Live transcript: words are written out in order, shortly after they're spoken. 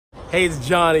Hey, it's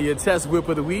Johnny, your test whip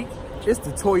of the week. It's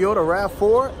the Toyota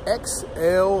RAV4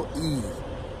 XLE.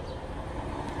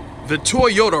 The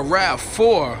Toyota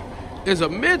RAV4 is a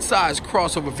mid-sized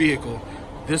crossover vehicle.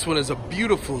 This one is a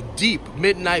beautiful, deep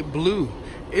midnight blue.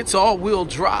 It's all-wheel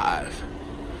drive.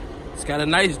 It's got a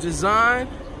nice design.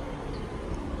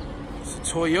 It's a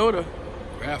Toyota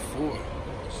RAV4.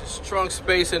 It's a trunk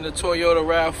space in the Toyota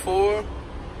RAV4.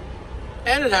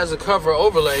 And it has a cover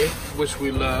overlay, which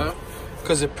we love,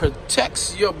 because it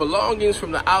protects your belongings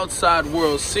from the outside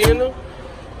world seeing them.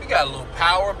 You got a little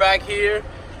power back here,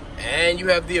 and you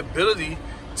have the ability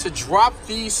to drop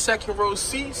these second row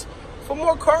seats for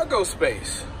more cargo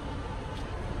space.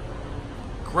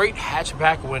 Great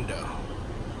hatchback window.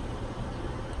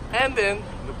 And then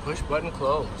the push button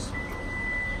close.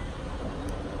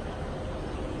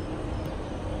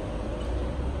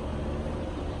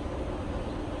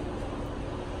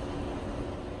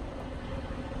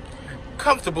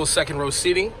 Comfortable second row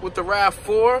seating with the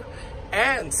RAV4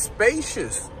 and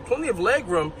spacious. Plenty of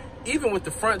legroom, even with the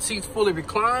front seats fully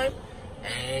reclined.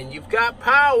 And you've got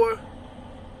power.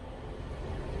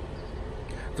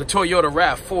 The Toyota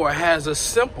RAV4 has a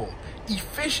simple,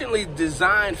 efficiently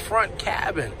designed front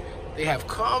cabin. They have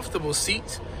comfortable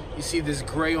seats. You see this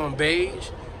gray on beige,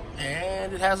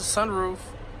 and it has a sunroof.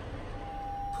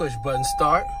 Push button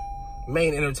start,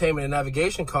 main entertainment and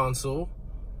navigation console,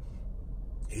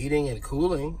 heating and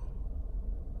cooling,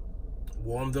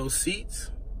 warm those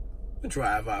seats, a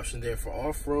drive option there for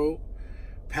off-road,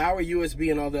 power USB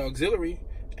and all the auxiliary,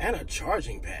 and a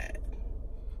charging pad.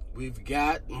 We've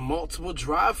got multiple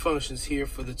drive functions here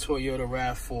for the Toyota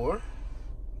RAV4.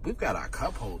 We've got our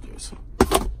cup holders.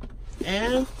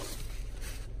 And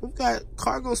we've got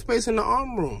cargo space in the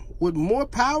armroom with more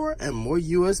power and more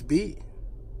USB.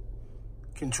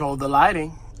 Control the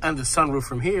lighting and the sunroof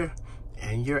from here,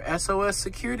 and your SOS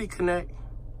Security Connect.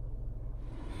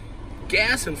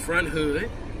 Gas and front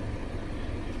hood,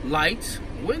 lights,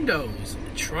 windows,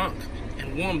 trunk,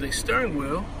 and warm the steering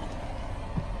wheel.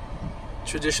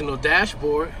 Traditional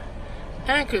dashboard,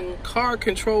 and car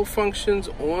control functions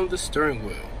on the steering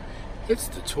wheel. It's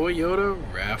the Toyota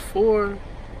RAV4.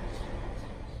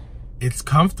 It's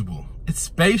comfortable, it's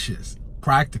spacious,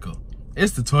 practical.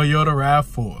 It's the Toyota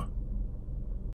RAV4.